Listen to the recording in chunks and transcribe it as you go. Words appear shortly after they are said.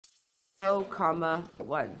0, comma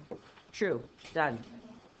 1. True. Done.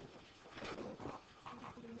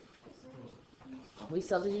 We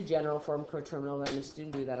still have to do general form coterminal. I'm just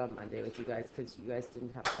didn't do that on Monday with you guys because you guys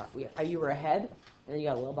didn't have class. You were ahead, and then you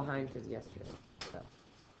got a little behind because yesterday. So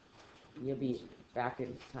you'll be back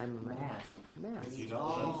in time on Math.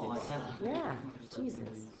 Yeah,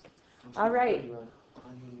 Jesus. All right.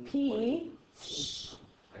 P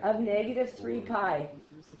of negative 3 pi.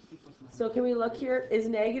 So can we look here? Is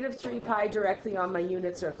negative 3 pi directly on my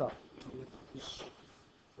unit circle?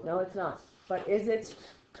 No, it's not. But is it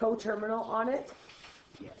coterminal on it?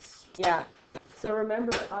 Yes. Yeah. So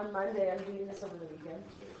remember, on Monday, I'm doing this over the weekend.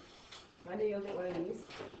 Monday, you'll get one of these.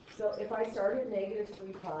 So if I start at negative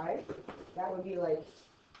 3 pi, that would be like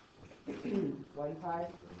 1 pi,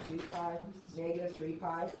 2 pi, negative 3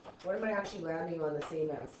 pi. What am I actually landing on the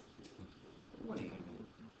same as? What do you mean?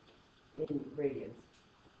 In radians.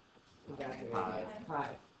 Exactly. Pi. Pi.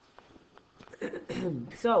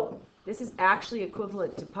 So this is actually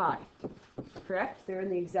equivalent to pi. Correct? They're in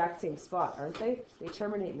the exact same spot, aren't they? They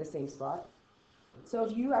terminate in the same spot. So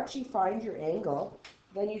if you actually find your angle,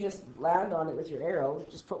 then you just land on it with your arrow.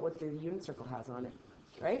 Just put what the unit circle has on it,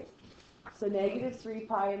 right? So negative 3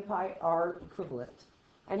 pi and pi are equivalent.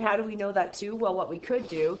 And how do we know that too? Well, what we could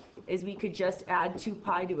do is we could just add 2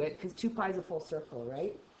 pi to it, because 2 pi is a full circle,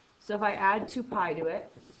 right? So if I add 2 pi to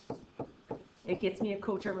it, it gets me a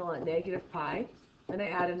coterminal at negative pi. Then I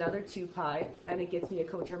add another 2 pi, and it gets me a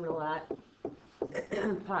coterminal at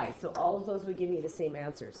pi. So all of those would give me the same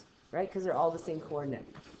answers, right? Because they're all the same coordinate.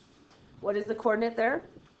 What is the coordinate there?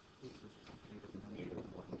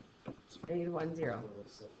 Negative 1, 0.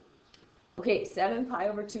 Okay, 7 pi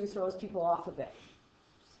over 2 throws people off a bit.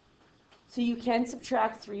 So you can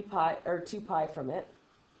subtract 3 pi or 2 pi from it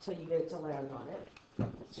till you get it to land on it.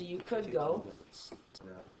 So you could go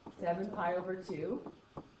 7 pi over 2,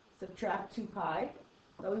 subtract 2 pi.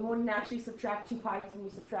 But we wouldn't actually subtract 2 pi because when we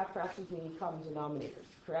subtract fractions, we need common denominators,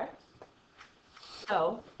 correct?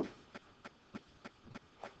 So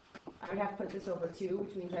I'd have to put this over 2,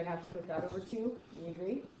 which means I'd have to put that over 2. Do you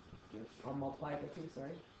agree? I'll multiply it by 2,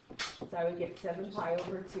 sorry. So I would get 7 pi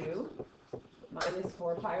over 2 minus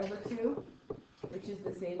 4 pi over 2, which is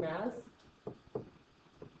the same as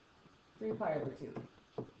 3 pi over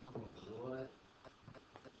 2. What?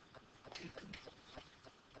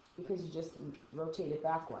 Because you just rotate it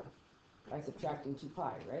back 1 by subtracting 2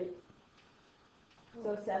 pi, right?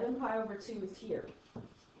 So 7 pi over 2 is here.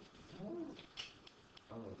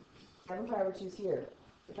 7 pi over 2 is here.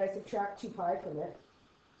 If I subtract 2 pi from it,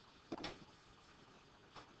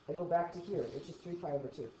 I go back to here, which is 3 pi over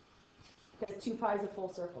 2. Because 2 pi is a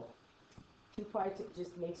full circle. 2 pi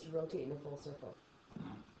just makes you rotate in a full circle.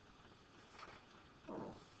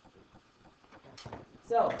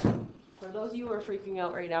 So, for those of you who are freaking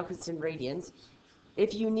out right now because it's in radians,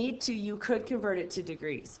 if you need to, you could convert it to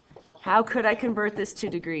degrees. How could I convert this to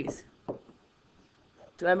degrees?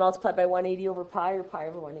 Do I multiply by 180 over pi or pi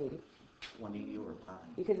over 180? 180 over pi.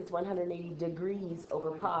 Because it's 180 degrees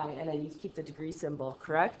over pi, and I need to keep the degree symbol,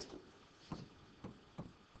 correct?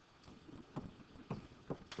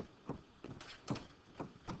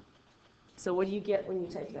 So what do you get when you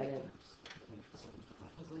type that in?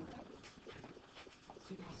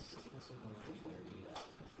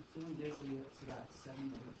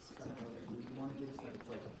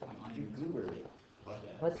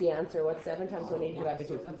 What's the answer? What's 7 times 180 divided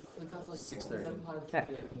by 2? 630. Okay.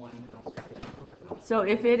 So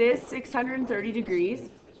if it is 630 degrees,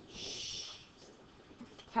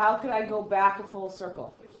 how could I go back a full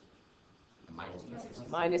circle?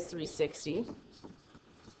 Minus 360.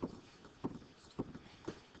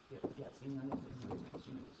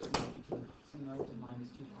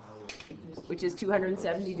 Which is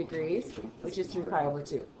 270 degrees, which is 3 pi over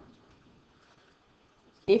 2.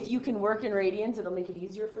 If you can work in radians, it'll make it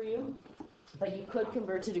easier for you. But you could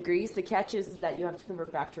convert to degrees. The catch is that you have to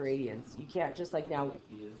convert back to radians. You can't just like now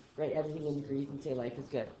write everything in degrees and say life is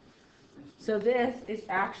good. So this is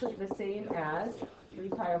actually the same as 3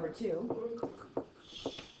 pi over 2,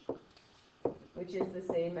 which is the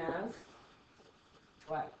same as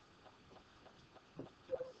what?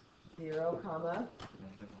 0, comma,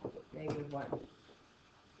 negative 1.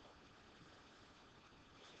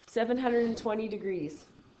 720 degrees.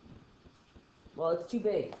 Well, it's too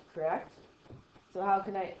big, correct? So how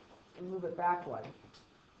can I move it back 1?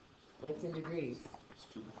 It's in degrees.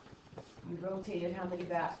 You rotate it how many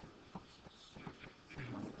back?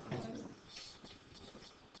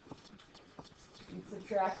 You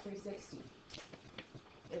subtract 360.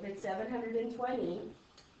 If it's 720,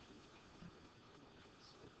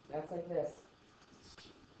 that's like this.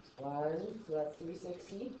 1, so that's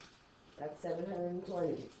 360. That's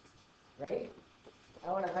 720, right?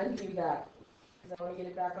 I want to undo that, because I want to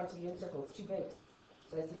get it back onto the unit circle. It's too big.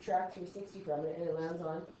 So I subtract 360 from it, and it lands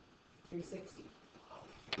on 360.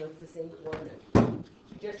 So it's the same coordinate.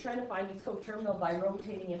 You're just trying to find its coterminal by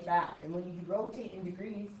rotating it back. And when you rotate in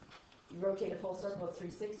degrees, you rotate a full circle, it's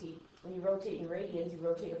 360. When you rotate in radians, you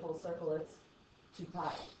rotate a full circle, it's 2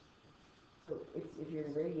 pi. So if you're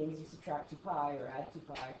in radians, you subtract 2 pi or add 2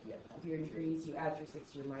 pi. Yeah. If you're in degrees, you add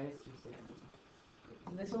 360 or minus 360.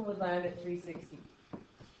 So this one would land at 360.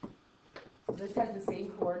 So this has the same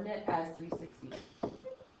coordinate as 360.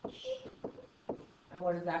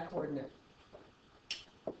 What is that coordinate?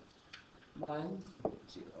 1,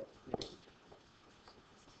 0.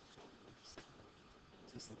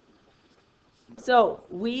 So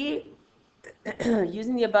we,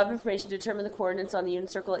 using the above information, determine the coordinates on the unit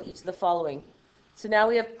circle at each of the following. So now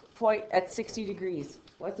we have point at 60 degrees.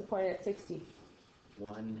 What's the point at 60?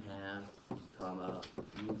 1/2, comma,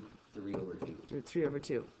 root 3 over 2. Root 3 over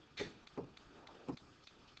 2.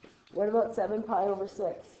 What about 7 pi over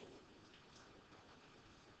 6?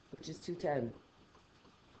 Which is 210.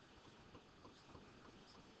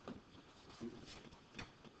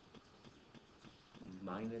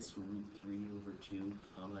 Minus root 3 over 2,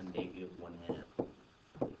 comma, negative 1/2.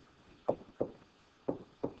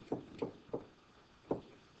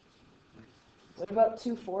 What about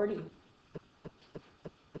 240?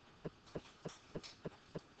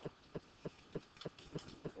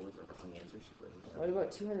 What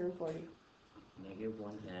about 240? Negative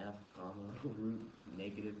 1/2, comma, root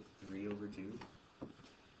negative 3 over 2.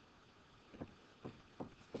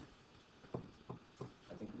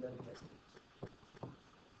 I think we got it.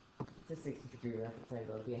 It's a 60 degree reference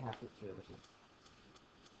angle. It'll be a half root 3 over 2.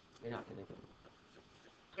 You're not going to get it.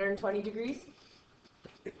 120 degrees?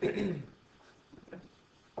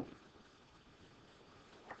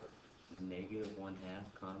 Negative 1/2,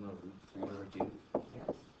 comma, root 3 over 2.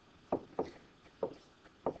 Yes.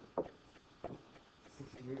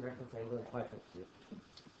 60 degree reference angle and 5 foot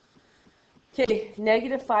 2. Okay,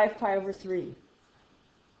 negative 5 pi over 3.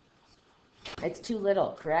 It's too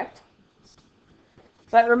little, correct?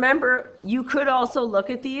 But remember, you could also look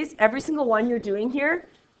at these. Every single one you're doing here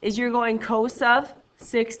is you're going cos of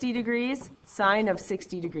 60 degrees, sine of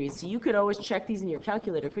 60 degrees. So you could always check these in your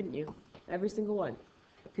calculator, couldn't you? Every single one.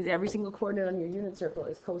 Because every single coordinate on your unit circle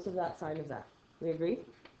is cos of that, sine of that. We agree?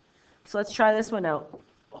 So let's try this one out.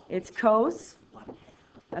 It's cos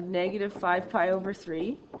of negative 5 pi over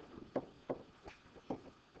 3,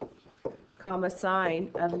 comma, sine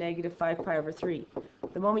of negative 5 pi over 3.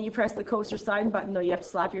 The moment you press the cos or sine button, though, you have to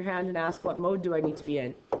slap your hand and ask, what mode do I need to be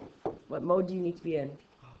in? What mode do you need to be in?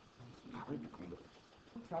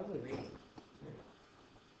 Probably reading.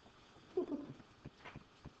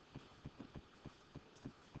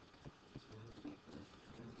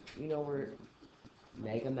 You know, we're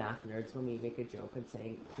mega math nerds when we make a joke and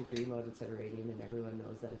saying degree mode instead of radian, and everyone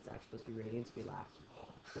knows that it's actually supposed to be radians. We laugh.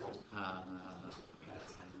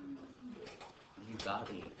 You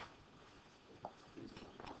got me.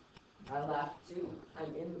 I laugh too.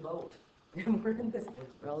 I'm in the boat. And we're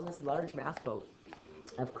all in this large math boat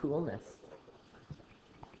of coolness.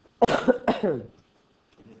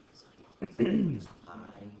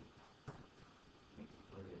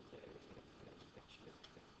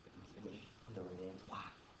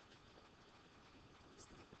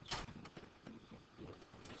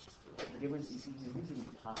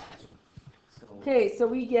 Okay, so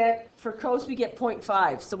we get, for cos we get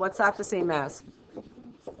 0.5. So what's that the same as?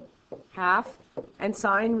 Half. And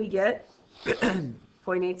sine we get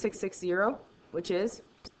 0.8660, which is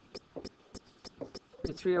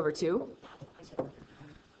 3 over 2.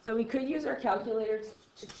 So we could use our calculator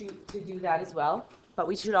to do that as well, but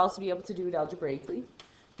we should also be able to do it algebraically.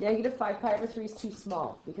 Negative 5 pi over 3 is too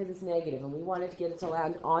small because it's negative, and we wanted to get it to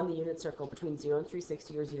land on the unit circle between 0 and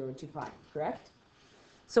 360 or 0 and 2 pi, correct?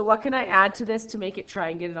 So what can I add to this to make it try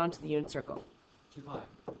and get it onto the unit circle? 2 pi.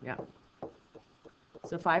 Yeah.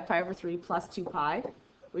 So 5 pi over 3 plus 2 pi,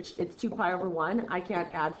 which it's 2 pi over 1. I can't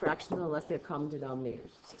add fractions unless they have common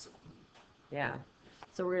denominators. Yeah.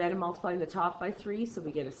 So we're going to end up multiplying the top by 3, so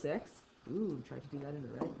we get a 6. Ooh, try to do that in the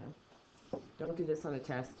red, huh? Don't do this on a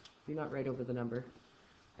test. Do not write over the number.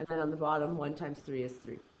 And then on the bottom, 1 times 3 is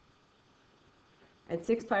 3. And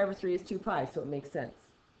 6 pi over 3 is 2 pi, so it makes sense,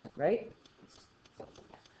 right?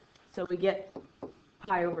 So we get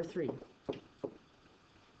pi over 3.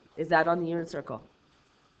 Is that on the unit circle?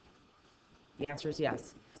 The answer is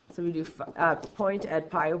yes. So we do point at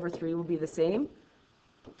pi over 3 will be the same.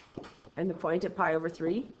 And the point at pi over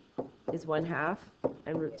 3 is 1/2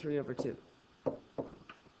 and root 3 over 2.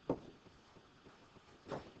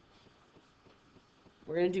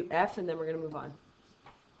 We're going to do F and then we're going to move on.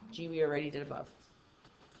 G we already did above.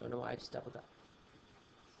 Don't know why I just doubled that.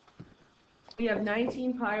 We have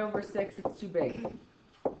 19 pi over 6. It's too big.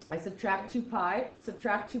 I subtract 2 pi,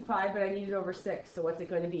 but I need it over 6. So what's it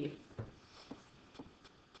going to be?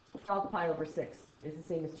 12 pi over 6 is the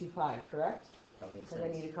same as 2 pi, correct? Because I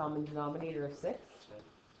need a common denominator of 6.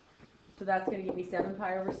 So that's going to give me 7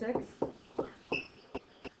 pi over 6.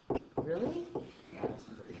 Really?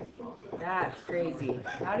 That's crazy.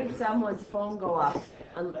 How did someone's phone go off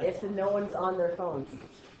if no one's on their phones?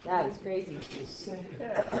 That is crazy.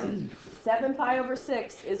 7 pi over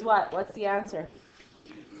 6 is what? What's the answer?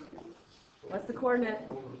 What's the coordinate?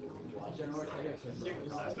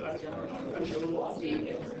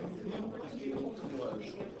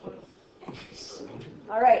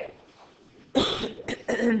 All right.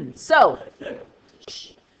 So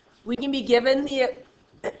we can be given the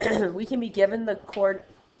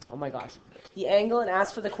oh my gosh, the angle and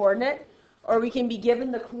ask for the coordinate, or we can be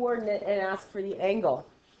given the coordinate and ask for the angle.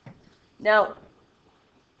 Now,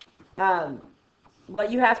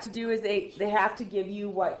 what you have to do is they have to give you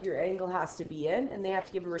what your angle has to be in, and they have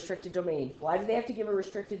to give a restricted domain. Why do they have to give a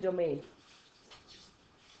restricted domain?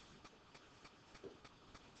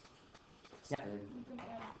 Yeah.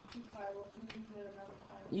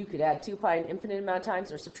 You could add 2 pi an infinite amount of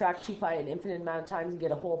times, or subtract 2 pi an infinite amount of times and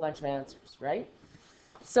get a whole bunch of answers, right?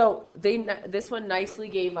 So this one nicely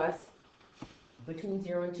gave us between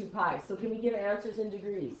 0 and 2 pi. So can we give answers in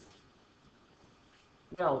degrees?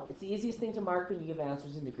 No, it's the easiest thing to mark when you give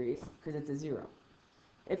answers in degrees, because it's a 0.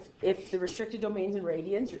 If the restricted domain is in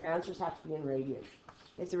radians, your answers have to be in radians.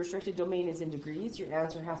 If the restricted domain is in degrees, your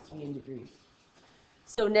answer has to be in degrees.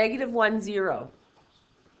 So -1, 0.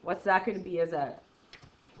 What's that going to be as a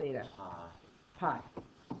theta? Pi.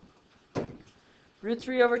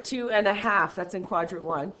 √3 over 2 and a half. That's in quadrant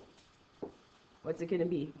 1. What's it going to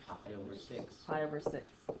be? Pi over 6. Pi over 6.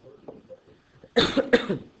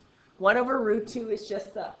 1 over √2 is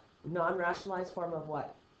just the non-rationalized form of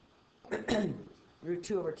what?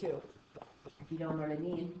 √2 over 2. If you don't know what I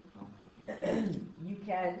mean, you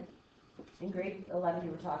can, in grade 11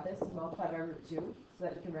 you were taught this, multiply by √2 so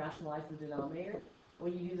that you can rationalize the denominator.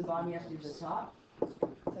 When you do the bottom, you have to do the top.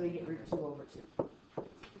 So we get √2 over 2.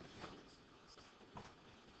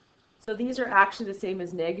 So these are actually the same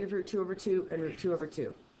as -√2 over 2 and √2 over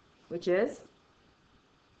 2, which is?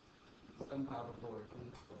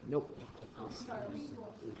 Nope.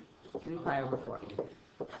 3 pi over 4.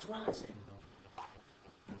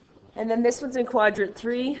 And then this one's in quadrant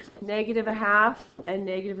 3, -1/2 and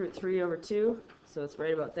 -√3 over 2. So it's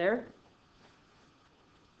right about there.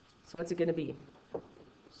 So what's it going to be?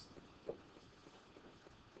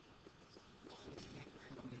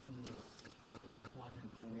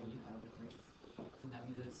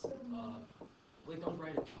 Wait, don't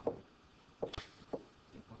write it.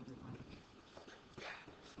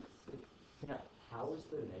 How is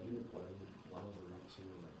the negative 1 over √2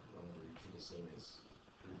 and 1 over √2 the same as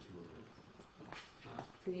 √2 over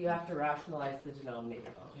Because you have to rationalize the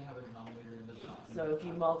denominator. You have a denominator in the top. So if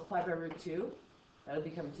you multiply by √2, that'll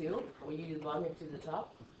become 2. When you do the bottom, you have to do the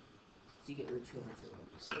top. So you get √2 over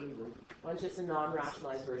 2. One's just a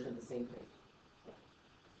non-rationalized version of the same thing.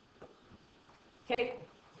 Okay.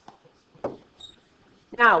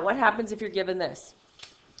 Now, what happens if you're given this?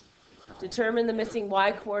 Determine the missing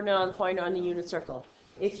y coordinate on the point on the unit circle.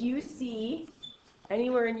 If you see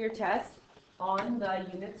anywhere in your test on the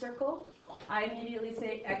unit circle, I immediately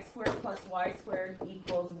say x squared plus y squared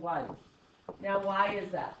equals 1. Now, why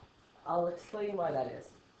is that? I'll explain why that is.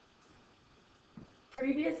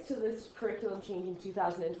 Previous to this curriculum change in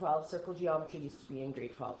 2012, circle geometry used to be in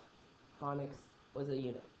grade 12. Conics was a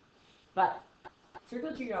unit. But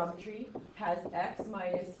circle geometry has x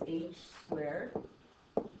minus h squared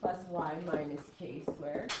plus y minus k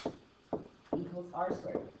squared equals r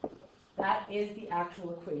squared. That is the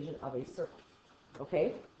actual equation of a circle.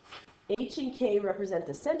 Okay? H and k represent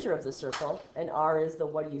the center of the circle, and r is the,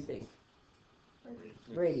 what do you think?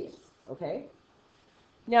 Radius. Okay?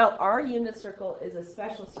 Now, our unit circle is a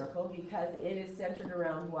special circle because it is centered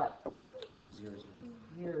around what? 0,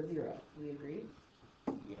 0, 0. We agree?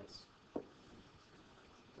 Yes.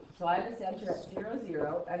 So I have a center at 0,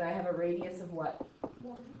 0, and I have a radius of what?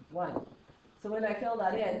 1. So when I fill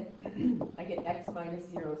that in, I get x minus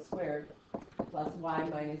 0 squared plus y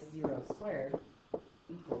minus 0 squared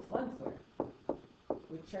equals 1 squared,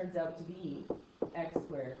 which turns out to be x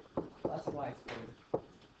squared plus y squared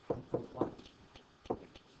equals 1.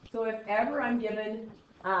 So if ever I'm given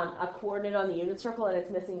a coordinate on the unit circle and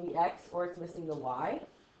it's missing the x or it's missing the y,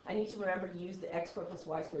 I need to remember to use the x squared plus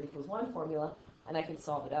y squared equals 1 formula and I can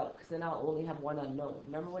solve it out, because then I'll only have one unknown.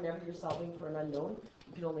 Remember, whenever you're solving for an unknown,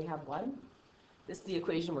 you can only have one? This is the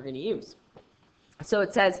equation we're going to use. So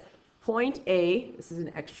it says point A, this is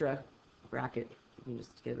an extra bracket, you can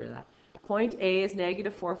just get rid of that. Point A is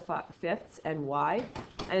negative 4/5 and y,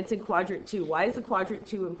 and it's in quadrant 2. Why is the quadrant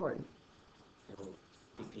 2 important? It'll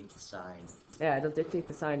dictate the sign. Yeah, it'll dictate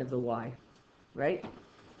the sign of the y, right?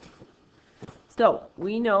 So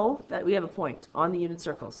we know that we have a point on the unit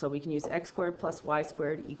circle, so we can use x squared plus y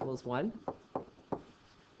squared equals 1.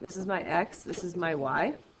 This is my x, this is my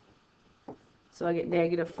y. So I get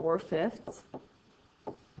negative 4/5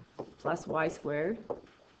 plus y squared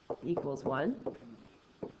equals 1.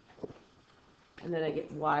 And then I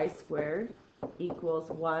get y squared equals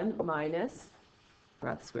 1 minus,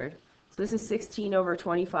 forgot the squared. So this is 16 over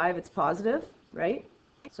 25, it's positive, right?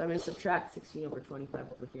 So I'm going to subtract 16 over 25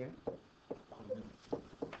 over here.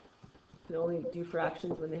 Can only do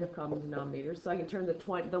fractions when they have common denominators. So I can turn the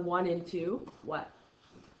 1 into what?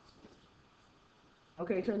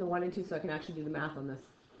 Okay, turn the 1 into so I can actually do the math on this.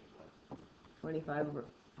 25 over,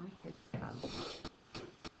 I can't,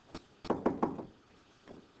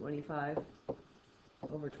 25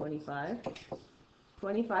 over 25.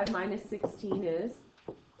 25 minus 16 is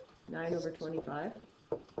 9 over 25.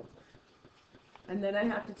 And then I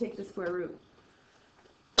have to take the square root.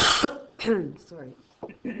 Sorry.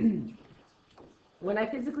 When I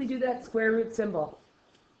physically do that square root symbol,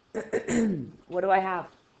 what do I have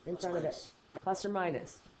in front of it? Plus or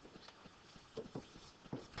minus.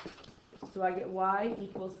 So I get y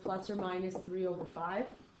equals plus or minus 3 over 5.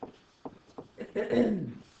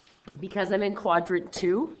 Because I'm in quadrant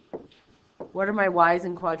 2, what are my y's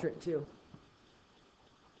in quadrant 2?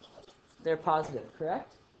 They're positive,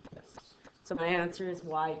 correct? Yes. So my answer is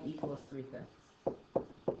y equals 3/5.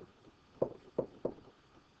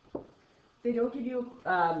 If they don't give you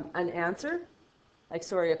an answer, like,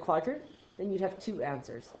 sorry, a quadrant, then you'd have two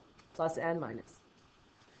answers, plus and minus.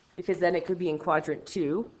 Because then it could be in quadrant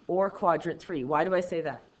 2 or quadrant 3. Why do I say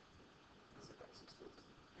that?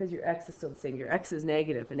 Because your x is still the same. Your x is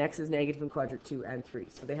negative, and x is negative in quadrant 2 and 3,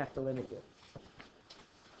 so they have to limit you.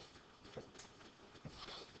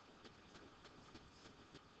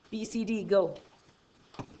 B, C, D, go.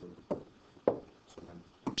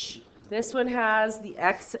 This one has the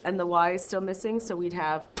x and the y is still missing, so we'd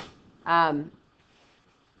have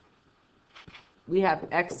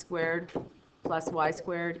x squared plus y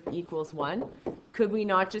squared equals 1. Could we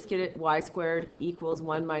not just get it y squared equals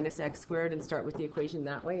 1 minus x squared and start with the equation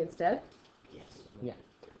that way instead? Yes. Yeah,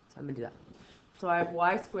 so I'm going to do that. So I have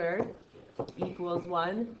y squared equals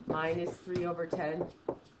 1 minus 3 over 10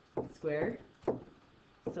 squared.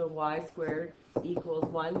 So y squared equals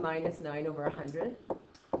 1 minus 9 over 100.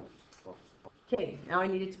 Okay, now I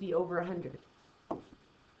need it to be over 100.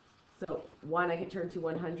 So 1 I can turn to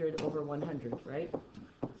 100 over 100, right?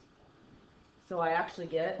 So I actually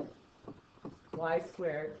get y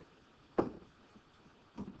squared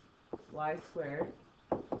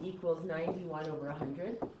equals 91 over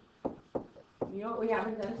 100. You know what we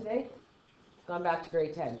haven't done today? Gone back to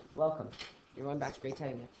grade 10. Welcome. You're going back to grade 10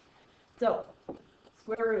 again. So,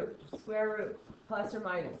 square root, plus or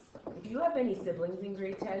minus. If you have any siblings in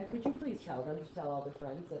grade 10, could you please tell them to tell all their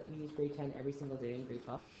friends that we use grade 10 every single day in grade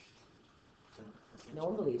 12? No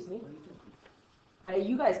one believes me.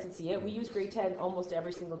 You guys can see it. We use grade 10 almost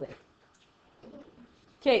every single day.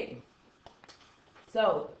 Okay.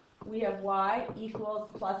 So, we have y equals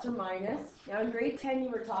plus or minus. Now, in grade 10, you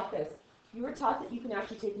were taught this. You were taught that you can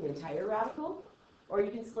actually take an entire radical, or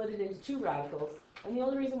you can split it into two radicals. And the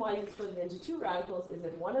only reason why you can split it into two radicals is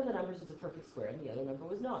if one of the numbers is a perfect square and the other number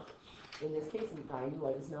was not. In this case,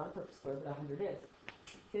 91 is not a perfect square, but 100 is.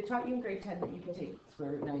 They taught you in grade 10 that you can take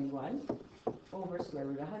square root 91 over square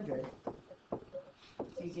root 100.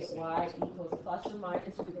 So you get y equals plus or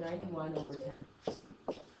minus root 91 over 10.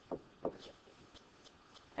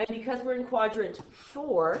 And because we're in quadrant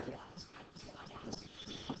 4,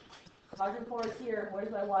 quadrant 4 is here, what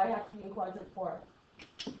does my y have to be in quadrant 4?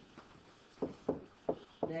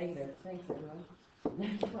 Negative. Thanks, everyone.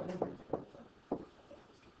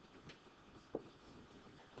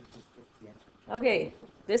 Okay,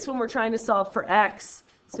 this one we're trying to solve for x,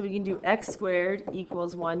 so we can do x squared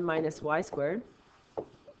equals 1 minus y squared.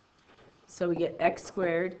 So we get x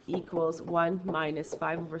squared equals 1 minus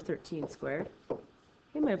 5 over 13 squared.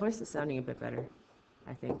 Hey, my voice is sounding a bit better,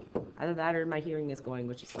 I think. Either that or my hearing is going,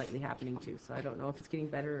 which is slightly happening too. So I don't know if it's getting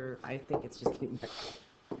better or I think it's just getting better.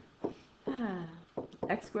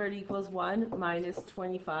 X squared equals 1 minus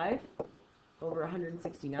 25 over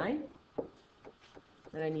 169.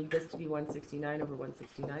 Then I need this to be 169 over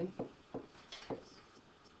 169.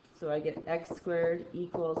 So I get x squared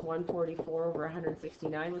equals 144 over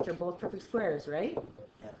 169, which are both perfect squares, right?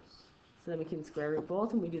 Yes. So then we can square root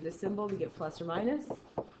both, and we do the symbol, we get plus or minus.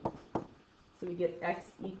 So we get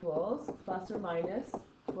x equals plus or minus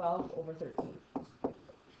 12 over 13.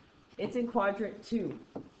 It's in quadrant 2.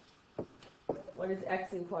 What is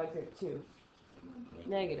x in quadrant 2?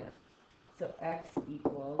 Negative. So x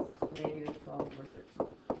equals negative 12 over 13.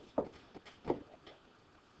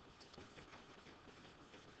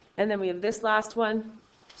 And then we have this last one.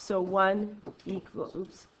 So 1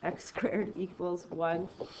 equals, x squared equals 1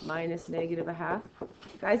 minus negative a half.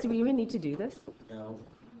 Guys, do we even need to do this? No.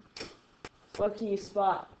 What can you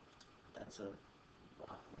spot? That's a.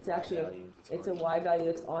 It's actually a, value. it's a y value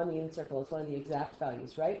that's on the unit circle. It's one of the exact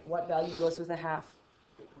values, right? What value goes with a half?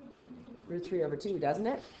 Root 3 over 2, doesn't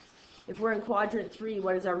it? If we're in quadrant 3,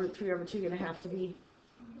 what is our root 3 over 2 going to have to be?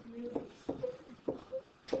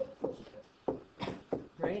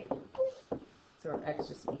 Right? So our x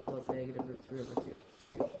just equals negative root 3 over 2.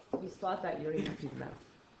 If you spot that, you don't even have to do the math.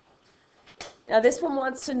 Now this one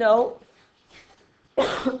wants to know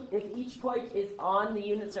if each point is on the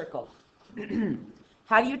unit circle.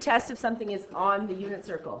 How do you test if something is on the unit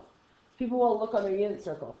circle? People will look on their unit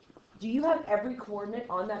circle. Do you have every coordinate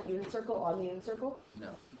on that unit circle on the unit circle? No.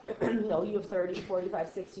 No, you have 30, 45,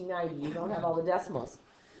 60, 90. You don't have all the decimals.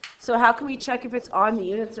 So how can we check if it's on the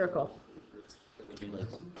unit circle?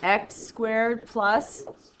 X squared plus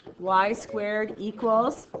y squared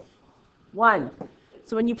equals 1.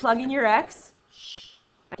 So when you plug in your x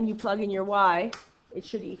and you plug in your y, it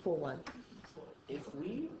should equal 1. If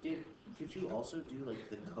we did, could you also do like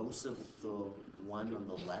the cos of the one on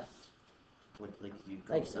the left? With like you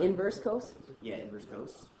Like cosine? inverse cos? Yeah, inverse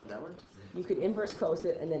cos. Would that work? You could inverse cos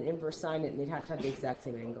it and then inverse sine it, and they'd have to have the exact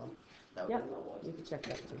same angle. That would Yeah, work. you could check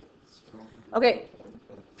that too. Okay,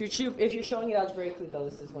 if you're showing it algebraically though,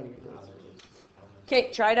 this is one of your clues.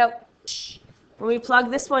 Okay, try it out. When we plug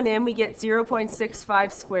this one in, we get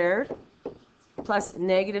 0.65 squared plus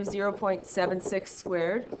negative 0.76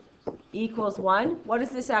 squared equals 1. What does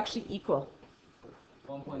this actually equal?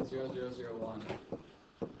 1.0001.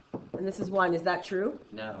 And this is 1. Is that true?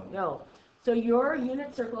 No. No. So your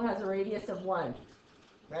unit circle has a radius of 1,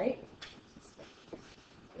 right?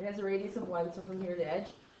 It has a radius of 1, so from here to edge.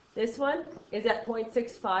 This one is at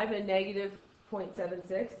 0.65 and negative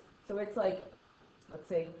 0.76. So it's like, let's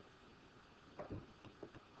say,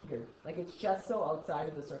 here. Like it's just so outside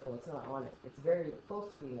of the circle. It's not on it. It's very close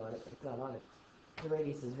to being on it, but it's not on it. The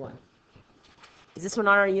radius is 1. Is this one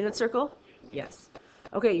on our unit circle? Yes.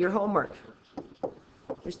 Okay, your homework.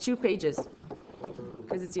 There's 2 pages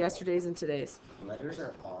because it's yesterday's and today's. Letters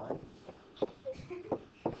are odd.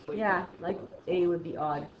 Yeah, like A would be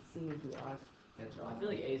odd, C would be odd. I feel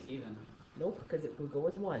like A is even. Nope, because it would go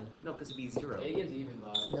with 1, No, because it'd be 0. A gives even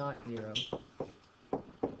vibes. not 0.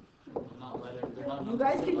 Not letter. They're not You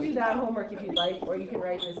guys can do that homework if you'd like, or you can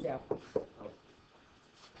write this down.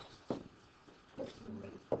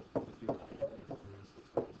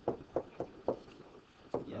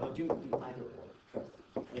 Yeah, do either or.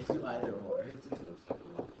 If do either or.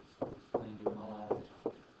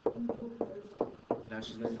 Now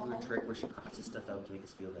she's gonna do a trick where she crosses stuff out to make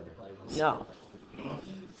us feel better. No.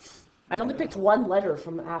 I only picked 1 letter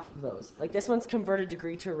from half of those. Like this one's converted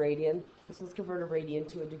degree to a radian. This one's converted radian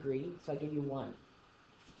to a degree, so I give you 1.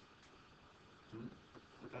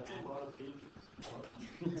 That's a lot of pages.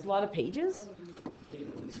 It's a lot of pages?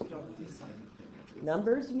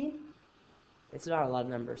 Numbers, you mean? It's not a lot of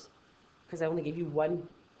numbers. Because I only gave you 1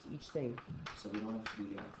 each thing. So we don't have to do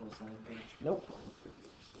the actual sign page. Nope.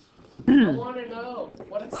 I want to know.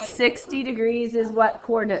 What if I 60 degrees is what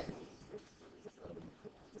coordinate?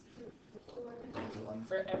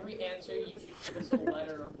 For every answer, you should choose a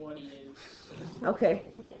letter of what it is. Okay.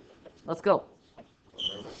 Let's go.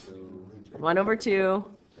 1 over 2.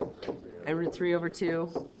 And root 3 over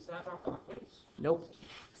 2. Is that not backwards? Nope.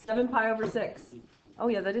 7 pi over 6. Oh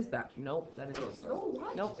yeah, that is back. Nope, that is.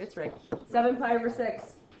 Nope, it's right. 7 pi over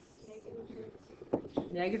 6.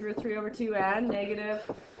 Negative root 3 over 2 and negative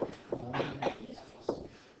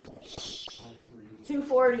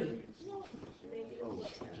 240.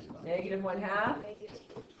 Negative 1/2.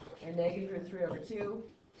 And negative root 3 over 2.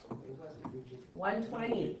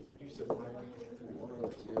 120.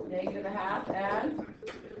 Negative 1/2 and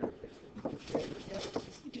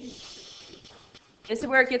this is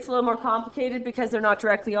where it gets a little more complicated because they're not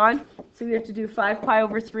directly on. So we have to do 5 pi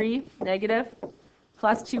over 3 negative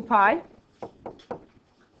plus 2 pi.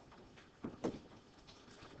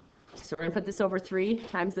 So we're going to put this over 3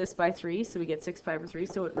 times this by 3. So we get 6 pi over 3.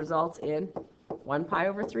 So it results in 1 pi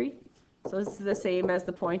over 3. So this is the same as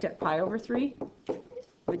the point at pi over 3.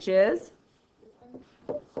 which is?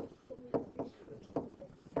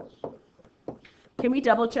 Can we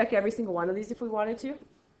double check every single one of these if we wanted to?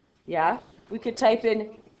 Yeah. We could type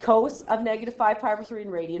in cos of negative 5 pi over 3 in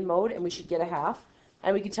radian mode, and we should get a half.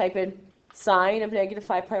 And we could type in sine of negative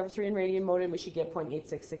 5 pi over 3 in radian mode, and we should get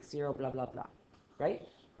 0.8660, blah, blah, blah. Right?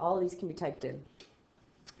 All of these can be typed in.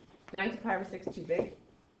 9 to pi over 6 is too big.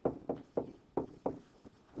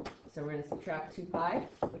 So we're going to subtract 2 pi,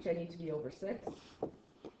 which I need to be over 6.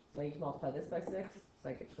 So I need to multiply this by 6, so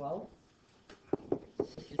I get 12.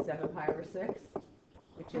 Which is 7 pi over 6,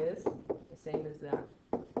 which is the same as that.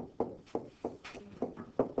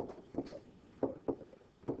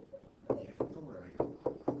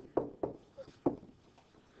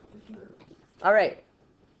 All right.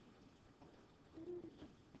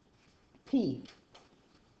 P.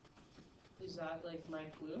 Is that like my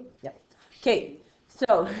clue? Yep. Okay,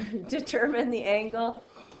 so determine the angle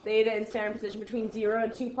theta in standard position between 0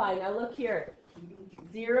 and 2 pi. Now look here.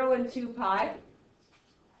 0 and 2 pi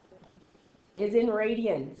is in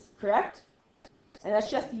radians, correct? And that's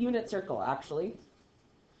just the unit circle, actually.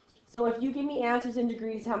 So if you give me answers in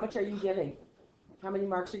degrees, how much are you giving? How many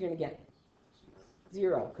marks are you going to get?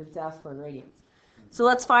 0, because it's asked for in radians. So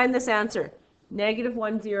let's find this answer. Negative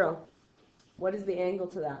 1, 0. What is the angle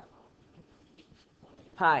to that?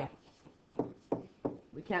 Pi.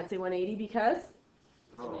 We can't say 180 because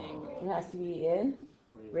it has to be in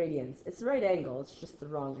radians. It's the right angle. It's just the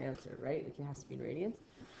wrong answer, right? It has to be in radians.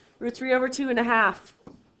 Root 3 over 2 and a half.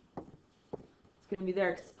 It's going to be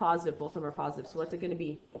there because it's positive. Both of them are positive. So what's it going to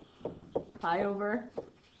be? Pi over.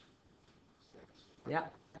 Yeah.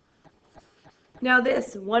 Now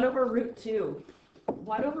this, 1 over root 2.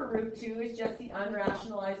 1 over root 2 is just the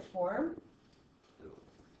unrationalized form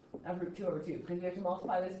of root 2 over 2. Because we have to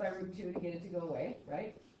multiply this by root 2 to get it to go away,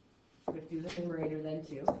 right? We have to do the numerator then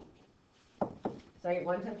 2. So I get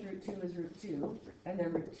 1 times root 2 is root 2. And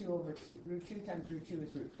then root 2 times root 2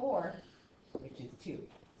 is root 4, which is 2.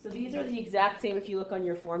 So these are the exact same if you look on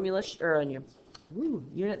your formula, or on your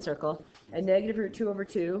unit circle. And negative root 2 over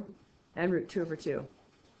 2 and root 2 over 2.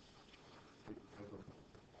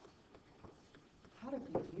 How did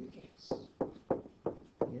you guess?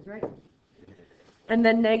 He is right. And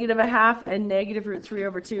then negative a half and negative root 3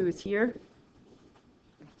 over 2 is here,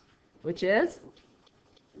 which is,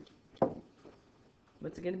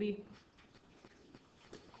 what's it going to be?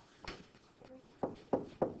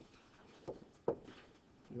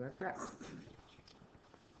 You are correct.